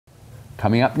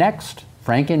Coming up next,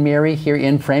 Frank and Mary here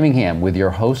in Framingham with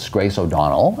your hosts Grace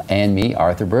O'Donnell and me,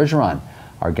 Arthur Bergeron.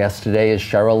 Our guest today is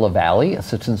Cheryl Lavallee,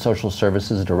 Assistant Social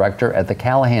Services Director at the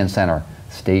Callahan Center.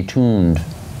 Stay tuned.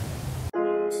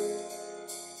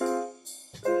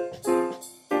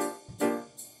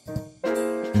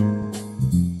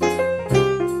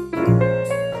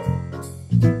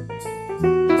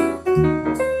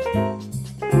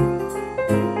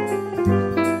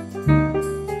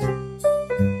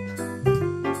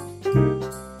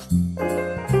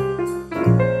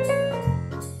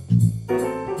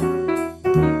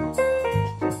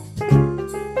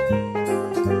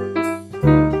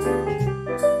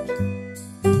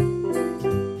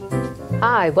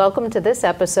 Hi, welcome to this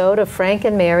episode of Frank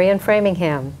and Mary in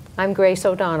Framingham. I'm Grace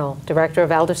O'Donnell, Director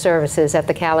of Elder Services at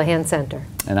the Callahan Center.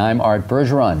 And I'm Art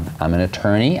Bergeron. I'm an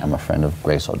attorney. I'm a friend of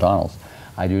Grace O'Donnell's.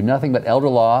 I do nothing but elder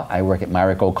law. I work at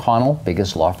Myrick O'Connell,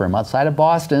 biggest law firm outside of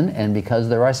Boston, and because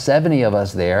there are 70 of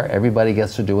us there, everybody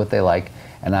gets to do what they like,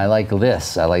 and I like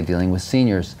this. I like dealing with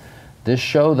seniors. This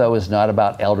show, though, is not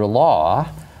about elder law.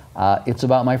 It's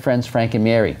about my friends Frank and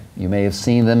Mary. You may have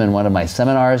seen them in one of my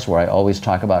seminars where I always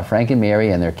talk about Frank and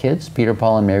Mary and their kids, Peter,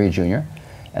 Paul, and Mary Jr.,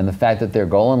 and the fact that their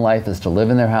goal in life is to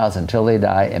live in their house until they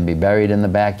die and be buried in the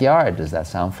backyard. Does that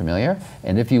sound familiar?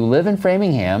 And if you live in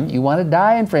Framingham, you want to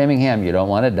die in Framingham. You don't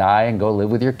want to die and go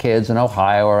live with your kids in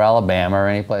Ohio or Alabama or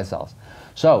anyplace else.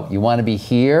 So you want to be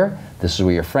here. This is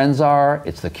where your friends are.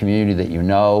 It's the community that you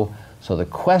know. So the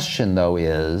question, though,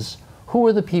 is, who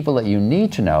are the people that you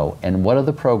need to know, and what are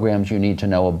the programs you need to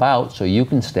know about so you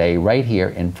can stay right here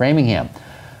in Framingham?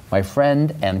 My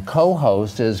friend and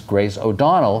co-host is Grace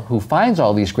O'Donnell, who finds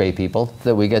all these great people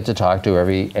that we get to talk to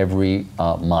every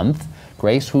month.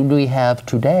 Grace, who do we have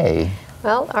today?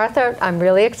 Well, Arthur, I'm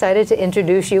really excited to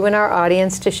introduce you and our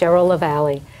audience to Cheryl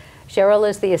Lavallee. Cheryl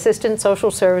is the Assistant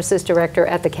Social Services Director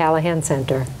at the Callahan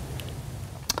Center.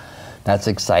 That's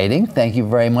exciting. Thank you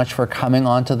very much for coming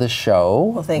on to the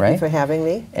show. Well, thank you for having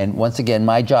me. And once again,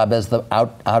 my job as the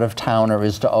out-of-towner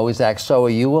is to always ask, so are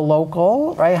you a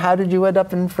local, right? How did you end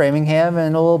up in Framingham,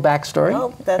 and a little backstory?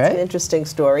 Well, that's an interesting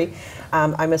story.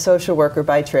 I'm a social worker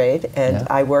by trade, and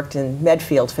I worked in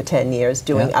Medfield for 10 years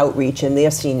doing outreach in their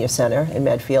senior center in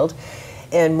Medfield.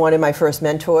 And one of my first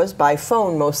mentors, by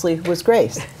phone mostly, was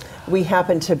Grace. We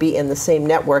happened to be in the same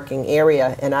networking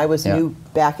area, and I was new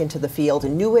back into the field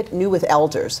and new with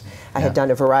elders. I had done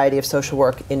a variety of social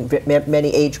work in many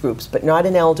age groups, but not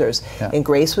in elders. And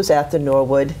Grace was at the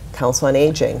Norwood Council on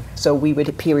Aging, so we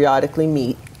would periodically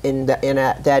meet in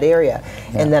that area.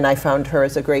 And then I found her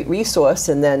as a great resource,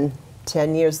 and then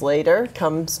 10 years later,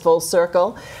 comes full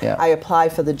circle. I apply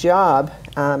for the job.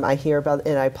 I hear about,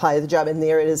 and I apply for the job, and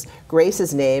there it is,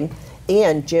 Grace's name,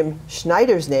 and Jim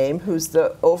Schneider's name, who's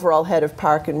the overall head of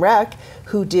Park and Rec,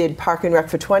 who did Park and Rec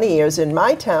for 20 years in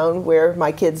my town, where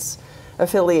my kids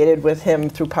affiliated with him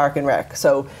through Park and Rec.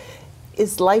 So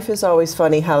life is always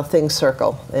funny how things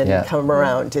circle and come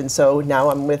around. And so now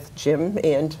I'm with Jim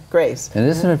and Grace. And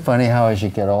isn't it funny how as you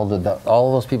get older,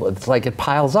 all those people, it's like it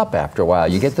piles up after a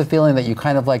while. You get the feeling that you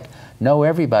kind of like know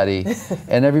everybody,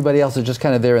 and everybody else is just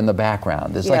kind of there in the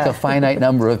background. There's like a finite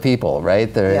number of people, right?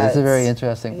 It's very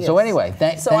interesting. So anyway,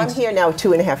 thanks. So I'm here now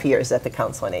 2.5 years at the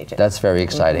Council on Aging. That's very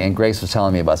exciting. And Grace was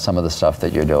telling me about some of the stuff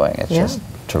that you're doing. It's just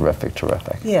terrific,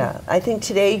 terrific. Yeah, I think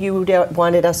today you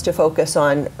wanted us to focus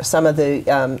on some of the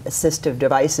assistive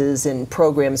devices and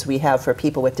programs we have for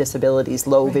people with disabilities,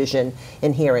 low vision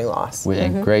and hearing loss.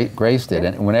 And Grace did.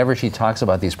 And whenever she talks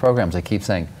about these programs, I keep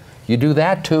saying, you do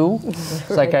that too? It's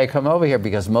like I come over here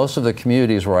because most of the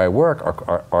communities where I work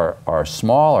are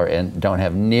smaller and don't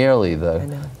have nearly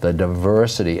the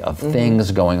diversity of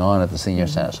things going on at the senior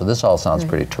center. So this all sounds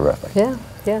pretty terrific.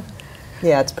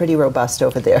 Yeah, it's pretty robust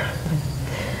over there.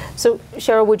 So,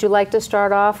 Cheryl, would you like to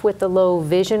start off with the low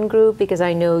vision group? Because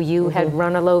I know you had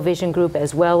run a low vision group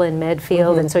as well in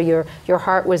Medfield, and so your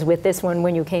heart was with this one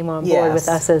when you came on board with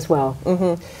us as well.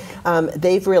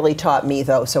 They've really taught me,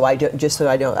 though, so I don't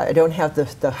have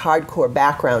the hardcore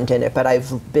background in it, but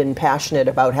I've been passionate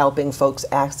about helping folks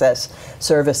access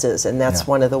services, and that's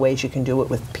one of the ways you can do it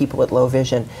with people with low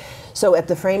vision. So at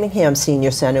the Framingham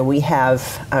Senior Center, we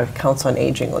have our Council on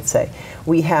Aging, let's say.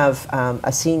 We have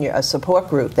a support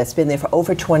group that's been there for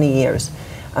over 20 years.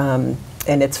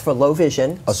 And it's for low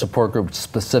vision. A support group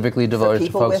specifically devoted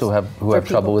to folks who have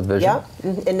trouble with vision? Yeah,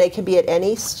 and they can be at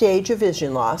any stage of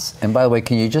vision loss. And by the way,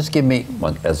 can you just give me,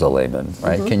 as a layman,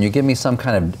 right? Can you give me some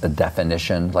kind of a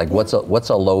definition? Like what's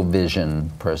a low vision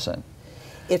person?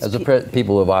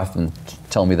 People have often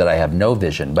told me that I have no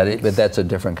vision, but that's a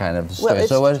different kind of story.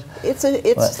 Well, it's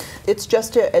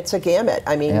a gamut.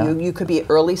 I mean, you could be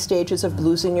early stages of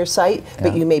losing your sight,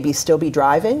 but you may still be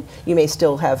driving. You may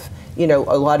still have, a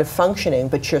lot of functioning,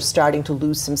 but you're starting to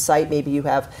lose some sight. Maybe you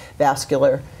have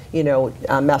vascular,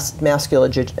 I'm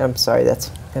sorry, that's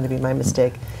going to be my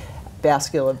mistake.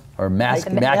 Macular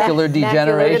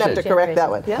degeneration. We're going to have to correct that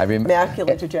one.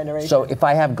 Macular degeneration. So if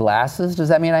I have glasses, does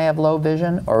that mean I have low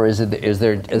vision, or is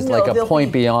there like a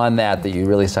point beyond that you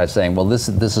really start saying, well, this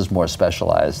is more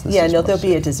specialized? There'll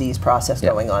be a disease process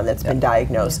going on that's been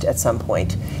diagnosed at some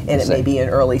point, and it may be in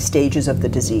early stages of the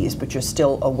disease, but you're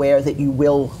still aware that you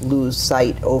will lose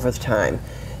sight over time.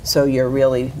 So you're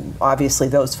really, obviously,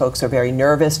 those folks are very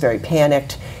nervous, very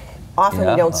panicked. Often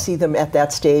we don't see them at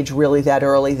that stage really that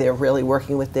early. They're really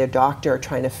working with their doctor,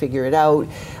 trying to figure it out,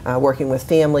 working with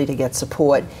family to get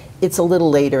support. It's a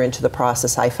little later into the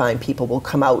process, I find people will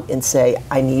come out and say,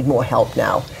 I need more help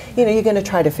now. You're going to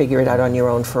try to figure it out on your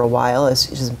own for a while,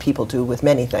 as people do with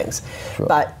many things. Sure.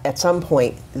 But at some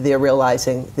point, they're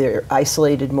realizing they're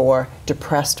isolated more,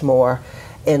 depressed more,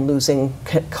 and losing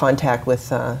contact with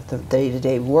the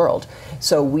day-to-day world.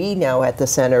 So we now at the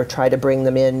center try to bring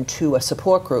them into a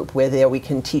support group where there we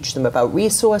can teach them about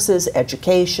resources,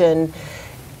 education,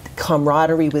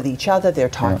 camaraderie with each other. They're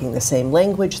talking the same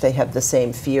language. They have the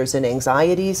same fears and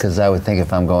anxieties. Because I would think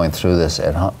if I'm going through this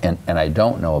at home, and I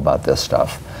don't know about this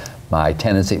stuff, my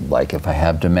tendency, like if I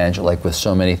have dementia, like with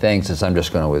so many things, is I'm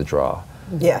just going to withdraw.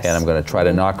 Yes. And I'm going to try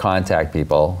to not contact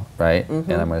people, right?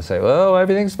 And I'm going to say, oh,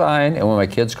 everything's fine. And when my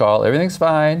kids call, everything's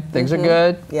fine. Things are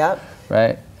good. Yep.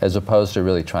 Right? As opposed to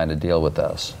really trying to deal with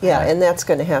this. Yeah, right? And that's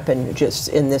going to happen just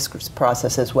in this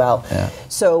process as well. Yeah.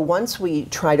 So once we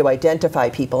try to identify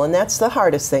people, and that's the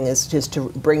hardest thing, is just to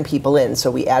bring people in.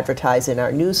 So we advertise in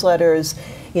our newsletters.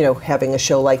 Having a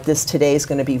show like this today is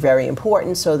going to be very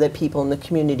important so that people in the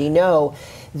community know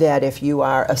that if you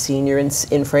are a senior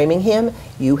in Framingham,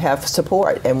 you have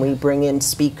support, and we bring in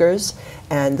speakers.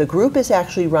 And the group is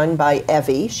actually run by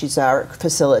Evie. She's our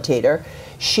facilitator.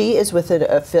 She is with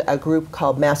a group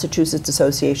called Massachusetts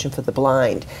Association for the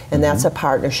Blind, and that's a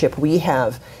partnership we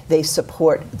have. They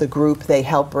support the group. They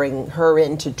help bring her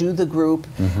in to do the group.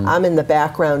 I'm in the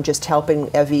background just helping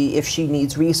Evie if she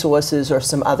needs resources or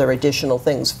some other additional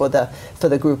things for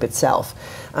the group itself.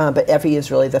 But Evie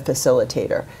is really the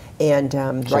facilitator. And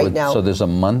right now, so there's a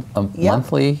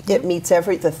monthly. It meets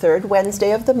the third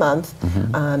Wednesday of the month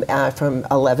from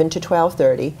 11 to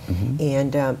 12:30,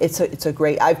 and it's a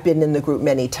great. I've been in the group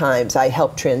many times. I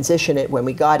helped transition it when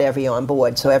we got Evie on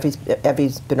board. So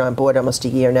Evie's been on board almost a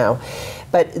year now.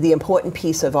 But the important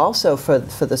piece of also for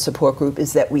the support group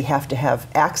is that we have to have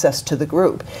access to the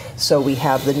group. So we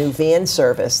have the new van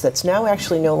service that's now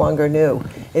actually no longer new.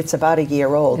 It's about a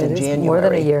year old in January. More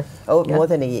than a year. Oh, more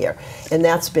than a year. And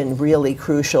that's been really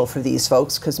crucial for these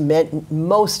folks because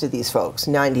most of these folks,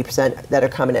 90% that are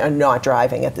coming in, are not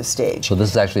driving at this stage. So this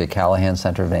is actually a Callahan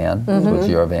Center van. It's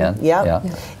your van. Yeah.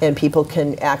 And people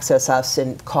can access us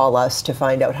and call us to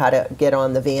find out how to get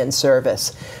on the van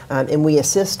service. And we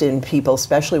assist in people,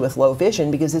 especially with low vision,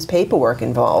 because there's paperwork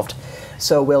involved.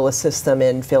 So we'll assist them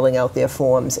in filling out their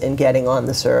forms and getting on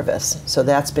the service. So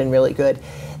that's been really good.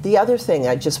 The other thing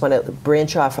I just want to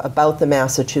branch off about the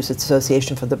Massachusetts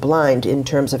Association for the Blind in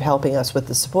terms of helping us with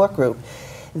the support group,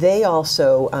 they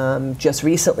also just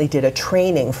recently did a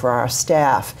training for our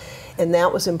staff. And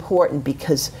that was important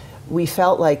because we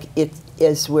felt like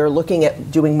as we're looking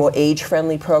at doing more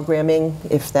age-friendly programming,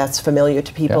 if that's familiar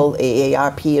to people,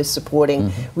 AARP is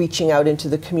supporting reaching out into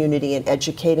the community and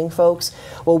educating folks.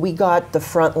 Well, we got the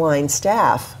frontline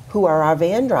staff, who are our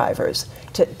van drivers,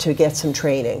 to get some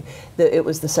training. It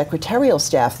was the secretarial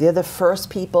staff. They're the first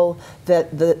people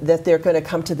that they're going to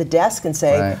come to the desk and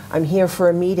say, I'm here for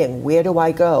a meeting. Where do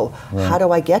I go? How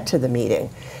do I get to the meeting?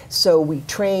 So we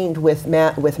trained with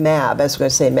MAB. I was going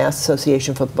to say Mass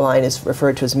Association for the Blind is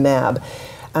referred to as MAB.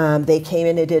 They came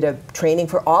in and did a training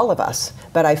for all of us,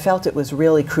 but I felt it was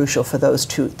really crucial for those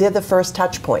two. They're the first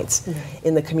touch points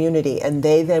in the community, and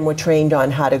they then were trained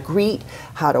on how to greet,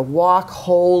 how to walk,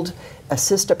 hold,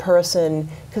 assist a person,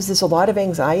 because there's a lot of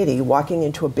anxiety walking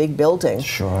into a big building,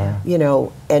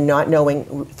 and not knowing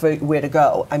where to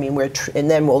go. I mean, and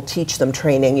then we'll teach them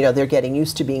training. They're getting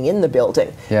used to being in the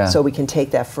building, so we can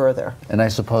take that further. And I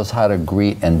suppose how to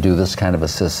greet and do this kind of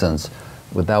assistance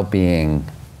without being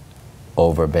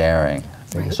overbearing,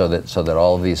 so that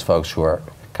all of these folks who are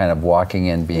kind of walking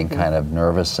in being kind of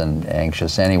nervous and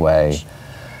anxious anyway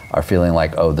are feeling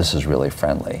like, oh, this is really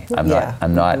friendly.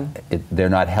 They're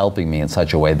not helping me in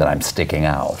such a way that I'm sticking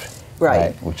out.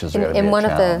 Right. Which is and one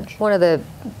of the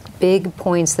big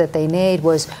points that they made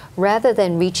was, rather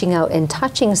than reaching out and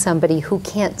touching somebody who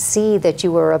can't see that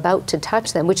you are about to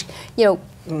touch them, which, you know,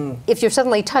 if you're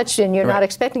suddenly touched and you're not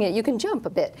expecting it, you can jump a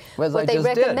bit. Well, what I they just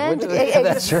recommend, did.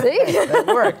 That's true.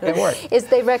 It worked. Is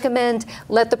they recommend,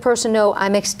 let the person know,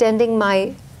 I'm extending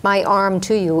my arm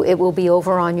to you. It will be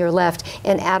over on your left,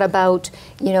 and at about,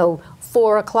 you know,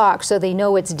 4 o'clock, so they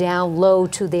know it's down low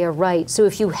to their right. So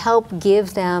if you help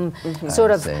give them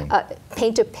sort of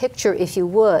paint a picture, if you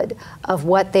would, of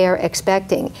what they're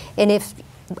expecting, and if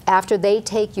after they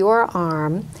take your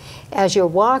arm, as you're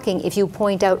walking, if you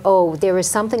point out, oh, there is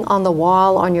something on the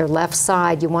wall on your left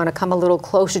side, you want to come a little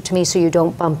closer to me so you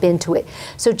don't bump into it.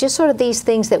 So just sort of these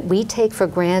things that we take for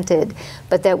granted,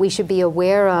 but that we should be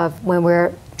aware of when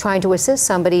we're trying to assist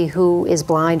somebody who is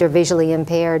blind or visually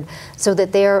impaired, so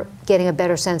that they're getting a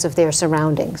better sense of their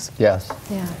surroundings. Yes.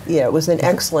 Yeah, it was an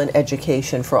excellent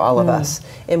education for all of us,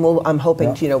 and I'm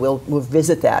hoping you know we'll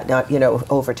visit that you know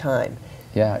over time.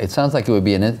 Yeah, it sounds like it would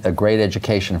be a great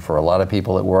education for a lot of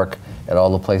people that work at all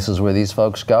the places where these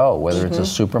folks go, whether it's a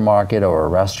supermarket or a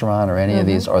restaurant or any of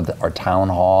these, or town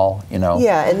hall, you know.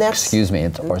 Yeah, and that's... Excuse me,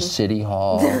 or city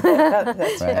hall.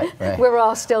 That's right. We're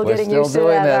all still getting used to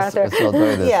that, Arthur. We're still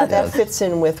doing this. Yeah, that fits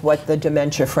in with what the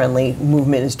dementia-friendly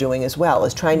movement is doing as well,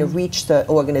 is trying to reach the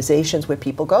organizations where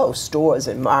people go, stores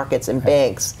and markets and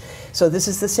banks. So this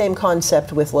is the same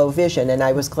concept with low vision, and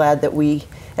I was glad that we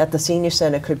at the Senior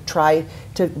Center could try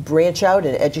to branch out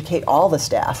and educate all the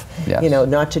staff. Yes. You know,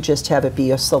 not to just have it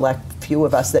be a select few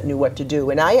of us that knew what to do.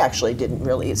 And I actually didn't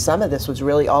really, some of this was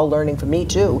really all learning for me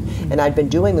too, and I'd been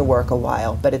doing the work a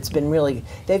while, but it's been really,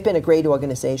 they've been a great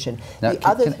organization. Now,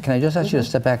 can I just ask you to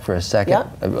step back for a second?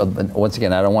 Yeah. Once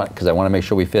again, I don't want, because I want to make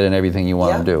sure we fit in everything you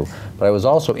want to do, but I was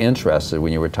also interested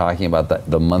when you were talking about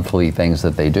the monthly things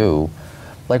that they do.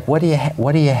 Like, what do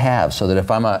you have, so that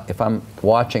if I'm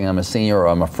watching, I'm a senior, or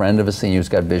I'm a friend of a senior who's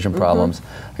got vision problems,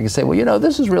 I can say, well, you know,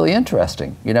 this is really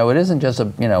interesting. You know, it isn't just a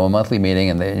monthly meeting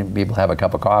and people have a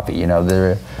cup of coffee. You know,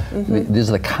 these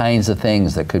are the kinds of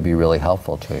things that could be really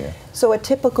helpful to you. So a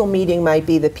typical meeting might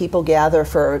be that people gather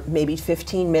for maybe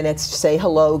 15 minutes, say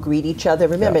hello, greet each other.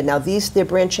 Remember, now they're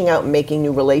branching out and making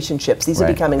new relationships. These are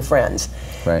becoming friends.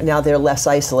 Now they're less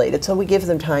isolated, so we give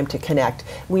them time to connect.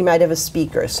 We might have a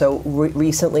speaker. So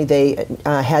recently they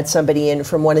had somebody in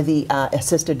from one of the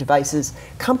assistive devices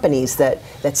companies that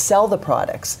sell the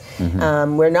products.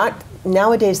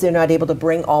 Nowadays, they're not able to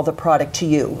bring all the product to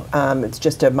you. It's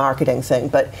just a marketing thing,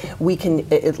 but we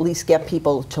can at least get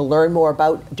people to learn more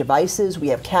about devices. We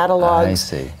have catalogs.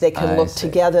 They can look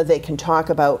together. They can talk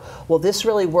about, well, this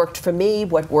really worked for me.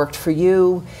 What worked for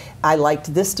you? I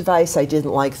liked this device. I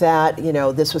didn't like that. You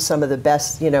know, this was some of the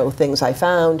best, things I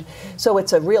found. So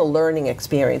it's a real learning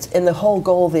experience. And the whole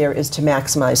goal there is to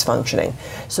maximize functioning,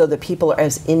 so that people are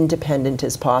as independent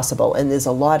as possible. And there's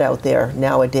a lot out there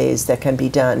nowadays that can be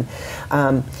done.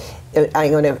 I'm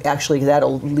going to actually,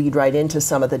 that'll lead right into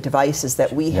some of the devices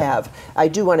that we have. I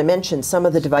do want to mention some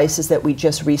of the devices that we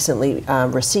just recently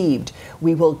received.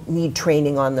 We will need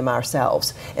training on them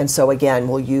ourselves. And so again,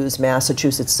 we'll use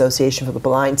Massachusetts Association for the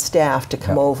Blind staff to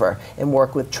come over and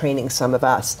work with training some of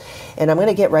us. And I'm going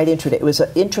to get right into it. It was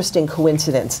an interesting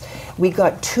coincidence. We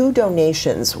got 2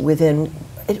 donations within,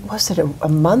 was it a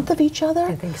month of each other?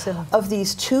 I think so. Of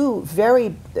these 2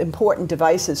 very important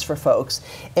devices for folks,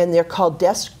 and they're called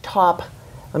desktop,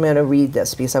 I'm going to read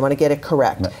this because I want to get it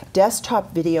correct.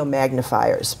 Desktop video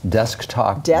magnifiers.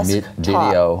 Desktop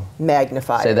video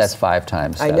magnifiers. Say that 5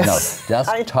 times. I know. No,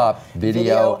 desktop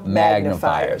video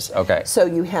magnifiers. Okay. So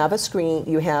you have a screen,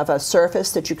 you have a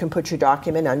surface that you can put your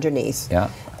document underneath. Yeah.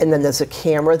 And then there's a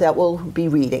camera that will be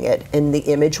reading it, and the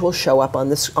image will show up on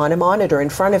a monitor in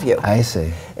front of you. I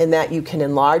see. And that you can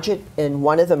enlarge it. In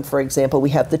one of them, for example, we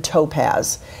have the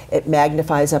Topaz. It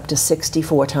magnifies up to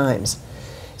 64 times.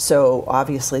 So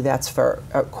obviously that's for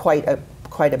quite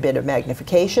a bit of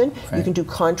magnification. You can do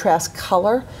contrast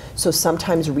color. So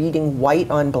sometimes reading white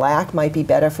on black might be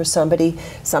better for somebody.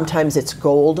 Sometimes it's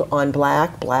gold on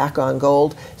black, black on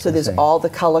gold. So there's all the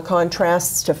color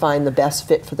contrasts to find the best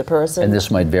fit for the person. And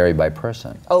this might vary by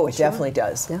person. Oh, it definitely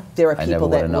does. Yeah. There are people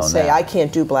that will say, I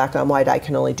can't do black on white, I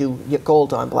can only do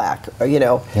gold on black,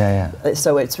 or,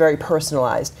 So it's very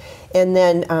personalized. And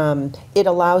then it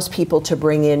allows people to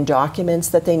bring in documents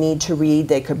that they need to read.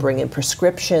 They could bring in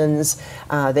prescriptions.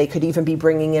 They could even be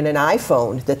bringing in an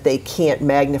iPhone that they can't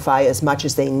magnify as much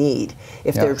as they need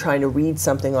if they're trying to read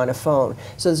something on a phone.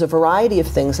 So there's a variety of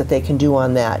things that they can do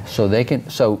on that. So they can.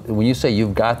 So when you say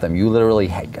you've got them, you literally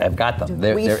have got them.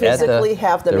 We physically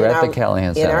have them at the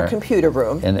Callahan Center, in our computer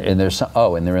room. And there's some,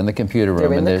 and they're in the computer room.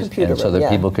 They're in the computer room, so that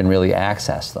people can really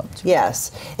access them.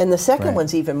 Yes, and the second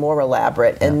one's even more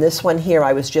elaborate. And this one here,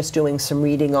 I was just doing some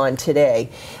reading on today.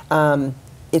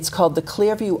 It's called the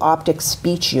Clearview Optic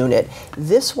Speech Unit.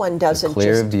 This one doesn't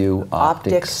Clearview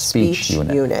Optic Speech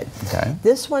Unit. Okay.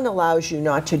 This one allows you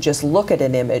not to just look at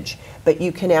an image, but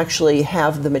you can actually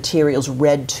have the materials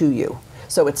read to you.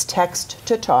 So it's text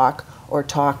to talk or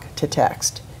talk to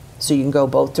text. So you can go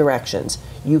both directions.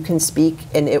 You can speak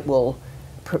and it will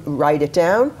write it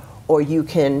down, or you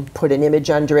can put an image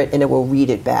under it and it will read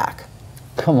it back.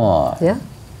 Come on. Yeah,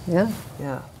 yeah.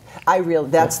 Yeah.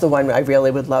 That's the one I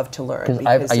really would love to learn.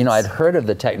 Because I'd heard of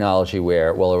the technology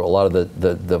where, well, a lot of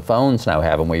the phones now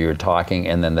have them where you're talking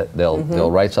and then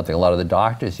they'll write something. A lot of the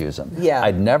doctors use them. Yeah.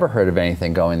 I'd never heard of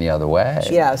anything going the other way.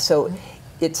 Yeah, so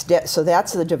so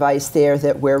that's the device there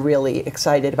that we're really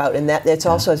excited about, and it's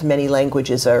also as many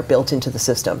languages are built into the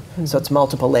system. So it's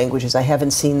multiple languages. I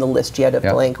haven't seen the list yet of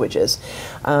the languages.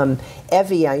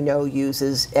 Evie, I know,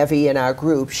 uses, Evie in our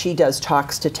group, she does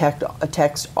talks to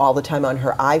text all the time on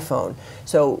her iPhone.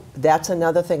 So that's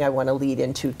another thing I want to lead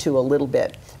into too a little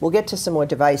bit. We'll get to some more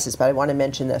devices, but I want to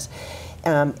mention this.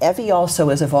 Evie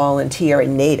also is a volunteer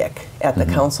in Natick at the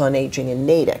Council on Aging in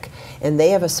Natick, and they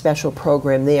have a special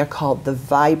program there called the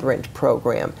Vibrant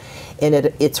Program, and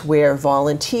it's where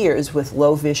volunteers with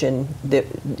low vision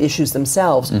issues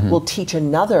themselves will teach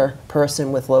another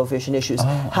person with low vision issues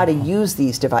how to use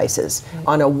these devices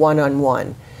on a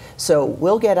one-on-one. So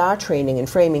we'll get our training in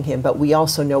Framingham, but we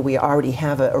also know we already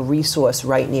have a resource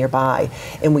right nearby.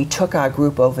 And we took our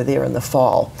group over there in the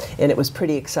fall, and it was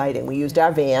pretty exciting. We used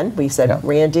our van. We said,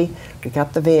 Randy, we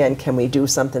got the van. Can we do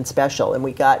something special? And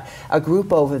we got a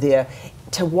group over there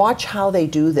to watch how they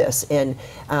do this. And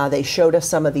they showed us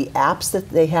some of the apps that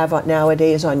they have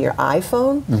nowadays on your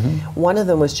iPhone. One of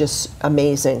them was just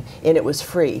amazing, and it was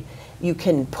free. You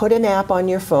can put an app on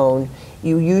your phone,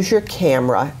 you use your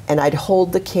camera, and I'd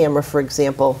hold the camera, for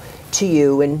example, to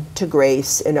you and to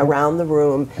Grace and around the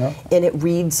room, and it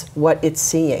reads what it's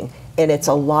seeing. And it's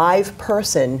a live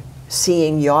person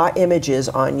seeing your images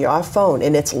on your phone,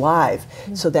 and it's live.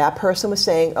 So that person was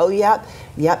saying, oh, yep,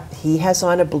 he has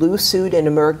on a blue suit and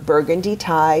a burgundy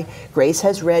tie. Grace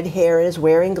has red hair and is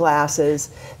wearing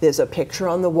glasses. There's a picture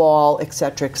on the wall,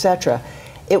 etc., etc.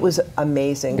 It was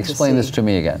amazing. Explain this to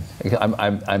me again.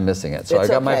 I'm missing it. So I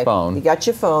got my phone. You got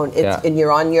your phone, and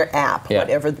you're on your app,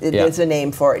 whatever. There's a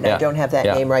name for it, and I don't have that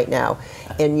name right now.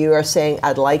 And you are saying,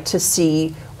 I'd like to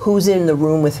see who's in the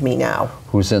room with me now.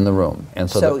 Who's in the room? And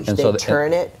so they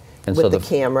turn it with the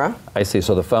camera. I see.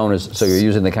 So the phone is. So you're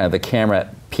using the kind of the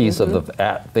camera piece of the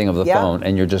app thing of the phone,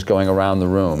 and you're just going around the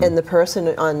room. And the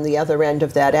person on the other end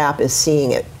of that app is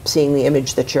seeing it, seeing the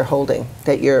image that you're holding,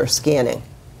 that you're scanning.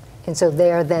 And so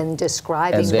they're then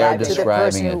describing that to the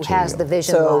person who has the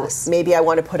vision loss. So maybe I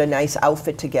want to put a nice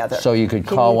outfit together. So you could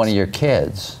call one of your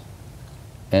kids,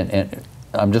 and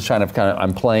I'm just trying to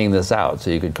I'm playing this out.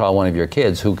 So you could call one of your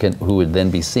kids who would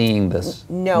then be seeing this.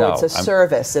 No, it's a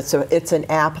service. It's an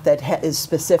app that is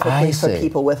specifically for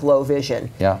people with low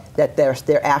vision. Yeah. That they're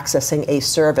accessing a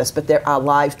service, but there are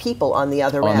live people on the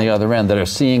other end. On the other end that are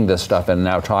seeing this stuff and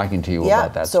now talking to you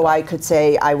about that. So I could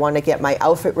say, I want to get my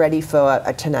outfit ready for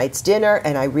tonight's dinner,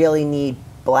 and I really need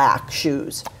black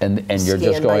shoes. And you're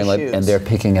just going and they're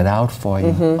picking it out for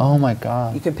you. Oh my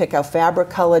God. You can pick out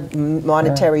fabric colored,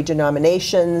 monetary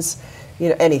denominations,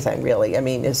 anything really. I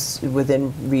mean, is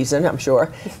within reason, I'm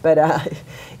sure. But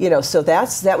so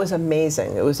that was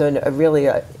amazing. It was really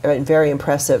very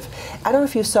impressive. I don't know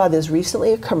if you saw, there's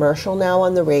recently a commercial now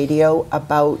on the radio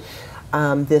about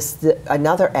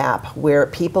another app where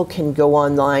people can go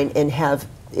online and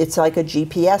it's like a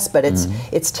GPS, but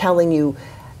it's telling you.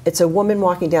 It's a woman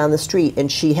walking down the street,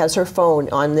 and she has her phone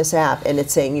on this app, and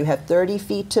it's saying you have 30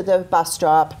 feet to the bus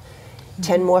stop,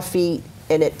 10 more feet,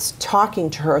 and it's talking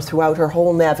to her throughout her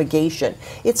whole navigation.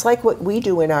 It's like what we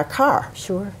do in our car.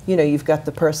 Sure. You've got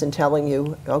the person telling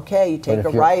you, okay, you take a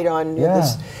right on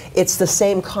this. It's the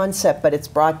same concept, but it's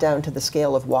brought down to the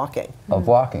scale of walking.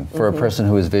 For a person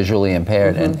who is visually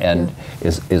impaired and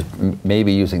is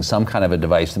maybe using some kind of a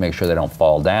device to make sure they don't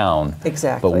fall down.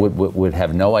 Exactly. But would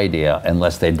have no idea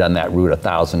unless they'd done that route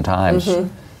 1,000 times.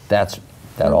 That's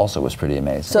that also was pretty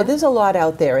amazing. So there's a lot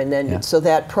out there, and then so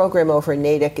that program over in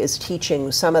Natick is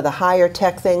teaching some of the higher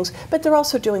tech things, but they're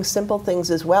also doing simple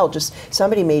things as well. Just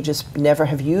somebody may just never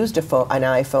have used an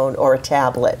iPhone or a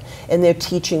tablet, and they're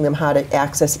teaching them how to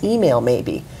access email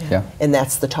maybe. Yeah. And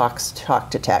that's the talk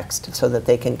to text, so that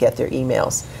they can get their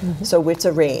emails. So it's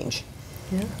a range.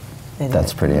 Yeah.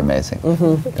 That's pretty amazing.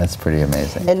 That's pretty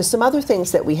amazing. And some other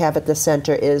things that we have at the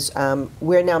center is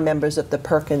we're now members of the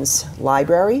Perkins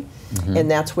Library,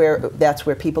 and that's where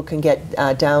people can get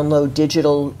download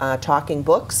digital talking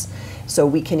books. So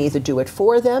we can either do it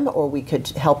for them, or we could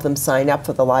help them sign up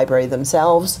for the library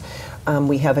themselves.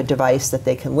 We have a device that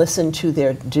they can listen to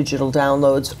their digital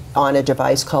downloads on a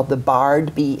device called the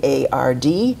BARD,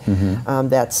 B-A-R-D.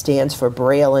 That stands for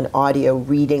Braille and Audio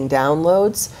Reading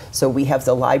Downloads. So we have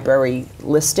the library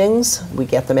listings. We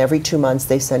get them every 2 months.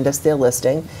 They send us their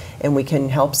listing, and we can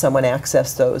help someone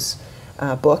access those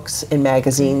books and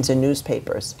magazines and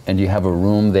newspapers. And do you have a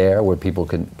room there where people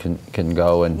can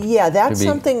go and... Yeah, that's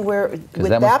something where, with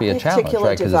that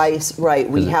particular device,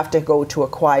 we have to go to a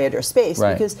quieter space,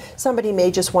 because somebody may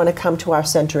just want to come to our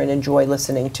center and enjoy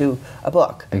listening to a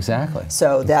book. Exactly.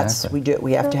 So that's,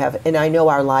 we have to have, and I know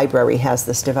our library has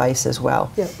this device as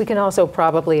well. Yeah. We can also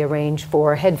probably arrange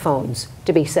for headphones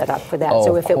to be set up for that.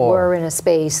 So if it were in a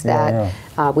space that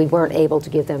we weren't able to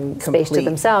give them space to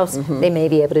themselves, they may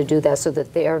be able to do that so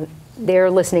that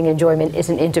their listening enjoyment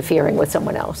isn't interfering with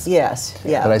someone else. Yes,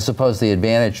 yeah. But I suppose the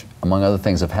advantage, among other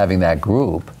things, of having that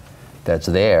group that's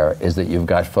there is that you've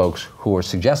got folks who are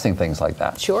suggesting things like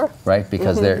that. Sure. Right?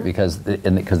 Because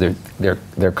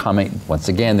they're coming, once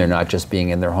again, they're not just being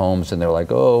in their homes and they're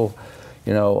like, oh,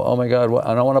 you know, oh my God,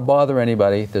 I don't want to bother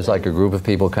anybody. There's like a group of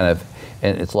people kind of,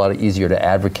 and it's a lot easier to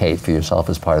advocate for yourself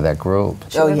as part of that group.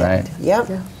 Oh, yeah. Right?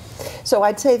 Yeah. So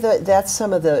I'd say that that's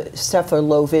some of the stuff for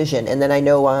low vision, and then I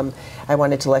know I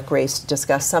wanted to let Grace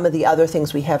discuss some of the other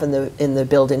things we have in the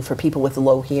building for people with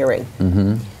low hearing.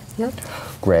 Yep.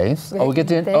 Grace? Oh, we get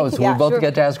to, so we both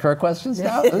get to ask her questions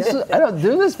now? I don't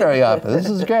do this very often. This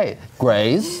is great.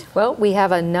 Grace? Well, we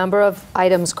have a number of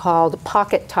items called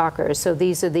pocket talkers. So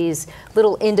these are these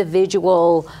little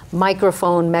individual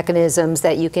microphone mechanisms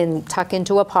that you can tuck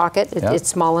into a pocket. It's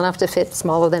small enough to fit,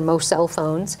 smaller than most cell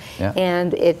phones.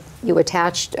 And you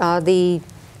attach the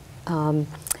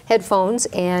headphones,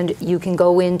 and you can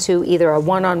go into either a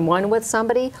one-on-one with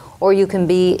somebody, or you can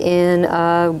be in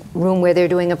a room where they're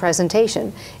doing a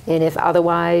presentation. And if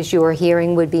otherwise your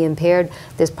hearing would be impaired,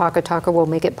 this pocket talker will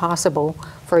make it possible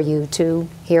for you to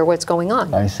hear what's going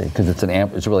on. I see, because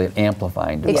it's really an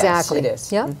amplifying device. Exactly. Yes, it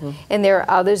is. Yeah. And there are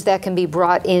others that can be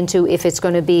brought into, if it's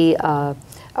going to be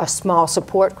a small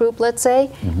support group, let's say,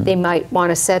 they might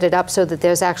want to set it up so that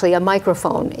there's actually a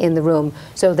microphone in the room,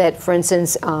 so that, for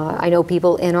instance, I know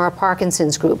people in our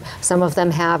Parkinson's group, some of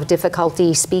them have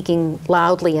difficulty speaking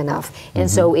loudly enough, and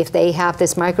so if they have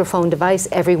this microphone device,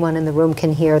 everyone in the room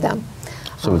can hear them.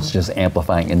 So it's just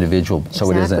amplifying individual,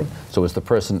 so Exactly. it isn't, so it's the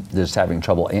person that's having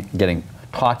trouble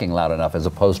talking loud enough as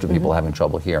opposed to people having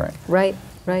trouble hearing. Right,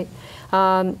 right.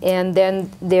 And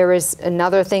then there is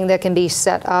another thing that can be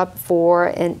set up for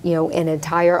an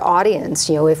entire audience.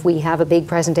 You know, if we have a big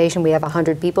presentation, we have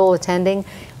 100 people attending,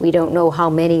 we don't know how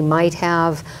many might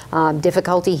have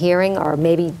difficulty hearing, or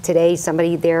maybe today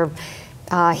somebody, their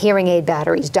hearing aid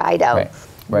batteries died out. Right.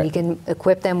 Right. We can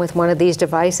equip them with one of these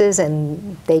devices,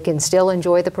 and they can still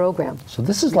enjoy the program. So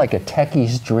this is like a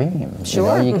techie's dream.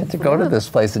 Sure. You know, you get to go to this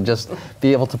place and just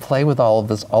be able to play with all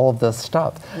of this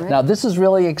stuff. Right. Now this is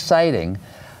really exciting.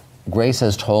 Grace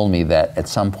has told me that at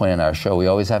some point in our show we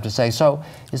always have to say, so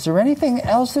is there anything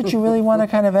else that you really want to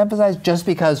kind of emphasize, just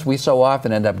because we so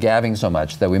often end up gabbing so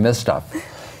much that we miss stuff?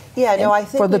 Yeah, no, I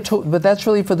think but that's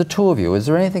really for the two of you. Is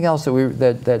there anything else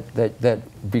that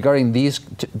regarding these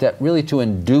that really to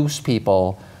induce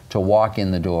people to walk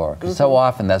in the door? Because so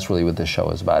often that's really what this show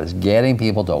is about: is getting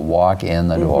people to walk in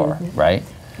the door, right?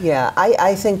 Yeah,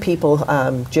 I think people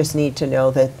just need to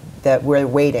know that we're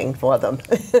waiting for them.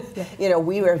 You know,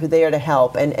 we are there to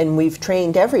help, and we've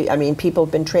trained people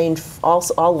have been trained,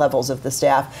 all levels of the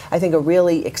staff, I think, are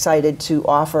really excited to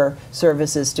offer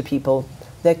services to people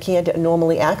that can't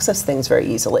normally access things very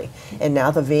easily. And now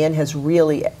the van has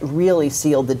really, really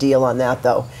sealed the deal on that,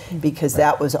 though, because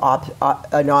that was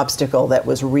an obstacle that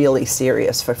was really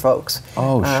serious for folks.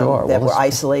 Oh, sure. That were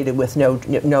isolated with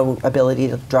no ability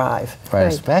to drive. Right,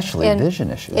 especially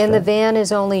vision issues. And the van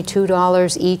is only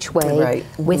 $2 each way Right.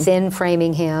 within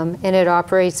Framingham, and it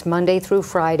operates Monday through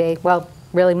Friday. Well,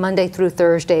 really Monday through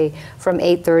Thursday from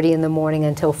 8:30 in the morning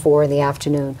until 4 in the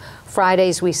afternoon.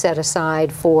 Fridays we set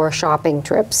aside for shopping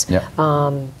trips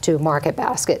to Market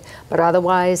Basket. But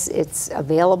otherwise it's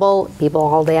available. People,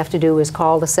 all they have to do is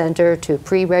call the center to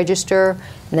pre-register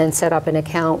and then set up an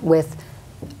account with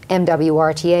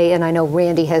MWRTA. And I know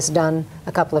Randy has done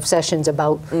a couple of sessions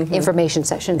about, information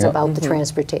sessions about the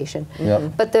transportation.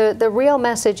 But the real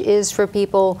message is for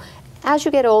people, as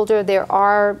you get older, there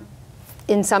are,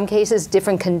 in some cases,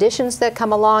 different conditions that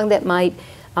come along that might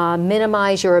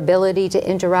minimize your ability to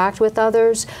interact with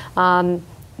others.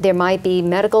 There might be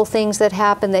medical things that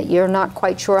happen that you're not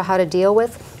quite sure how to deal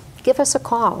with. Give us a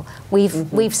call.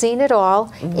 We've seen it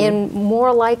all, and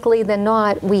more likely than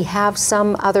not, we have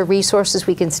some other resources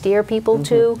we can steer people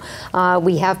to.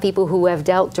 We have people who have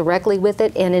dealt directly with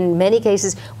it, and in many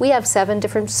cases, we have 7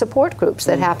 different support groups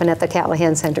that happen at the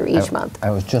Callahan Center each month.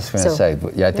 I was just going to say,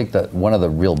 yeah, I think that one of the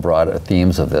real broad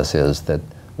themes of this is that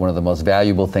one of the most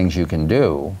valuable things you can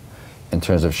do in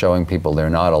terms of showing people they're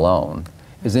not alone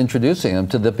is introducing them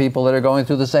to the people that are going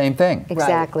through the same thing.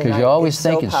 Exactly. Because you always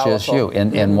think it's just you.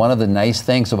 And one of the nice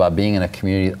things about being in a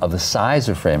community of the size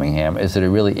of Framingham is that it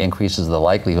really increases the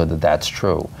likelihood that that's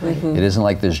true. It isn't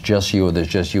like there's just you, or there's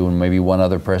just you and maybe one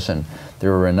other person.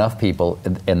 There are enough people,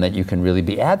 and that you can really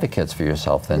be advocates for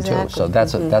yourself then too. So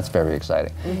that's that's very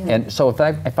exciting. And so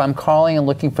if I'm calling and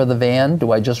looking for the van,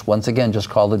 do I just, once again,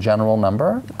 just call the general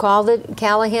number? Call the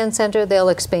Callahan Center. They'll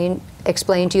explain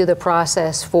to you the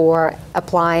process for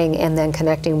applying and then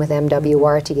connecting with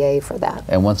MWRTA for that.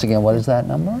 And once again, what is that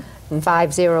number?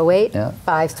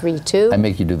 508-532. I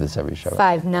make you do this every show.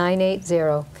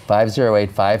 5980.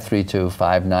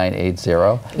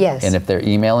 508-532-5980. Yes. And if they're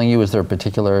emailing you, is there a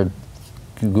particular,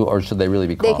 or should they really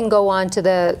be calling? They can go on to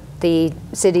the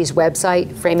city's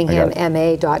website,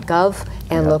 framinghamma.gov,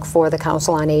 and look for the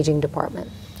Council on Aging Department.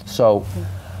 So,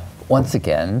 once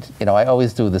again, you know, I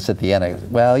always do this at the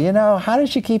end. Well, you know, how did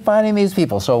she keep finding these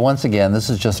people? So once again, this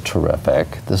is just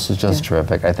terrific. This is just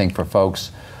terrific. I think for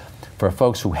folks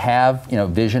who have, you know,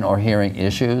 vision or hearing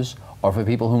issues, or for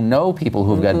people who know people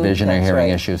who've got vision or hearing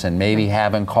issues and maybe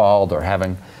haven't called or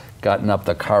haven't gotten up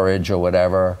the courage or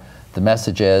whatever, the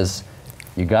message is,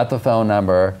 you got the phone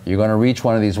number, you're going to reach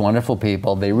one of these wonderful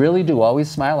people. They really do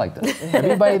always smile like this.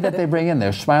 Everybody that they bring in,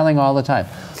 they're smiling all the time.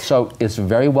 So it's a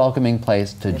very welcoming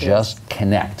place to just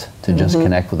connect, just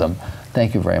connect with them.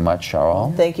 Thank you very much,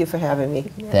 Cheryl. Thank you for having me.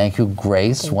 Thank you,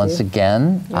 Grace, once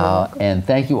again. And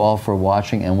thank you all for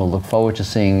watching, and we'll look forward to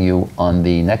seeing you on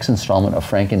the next installment of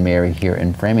Frank and Mary here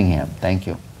in Framingham. Thank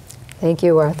you. Thank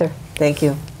you, Arthur. Thank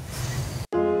you.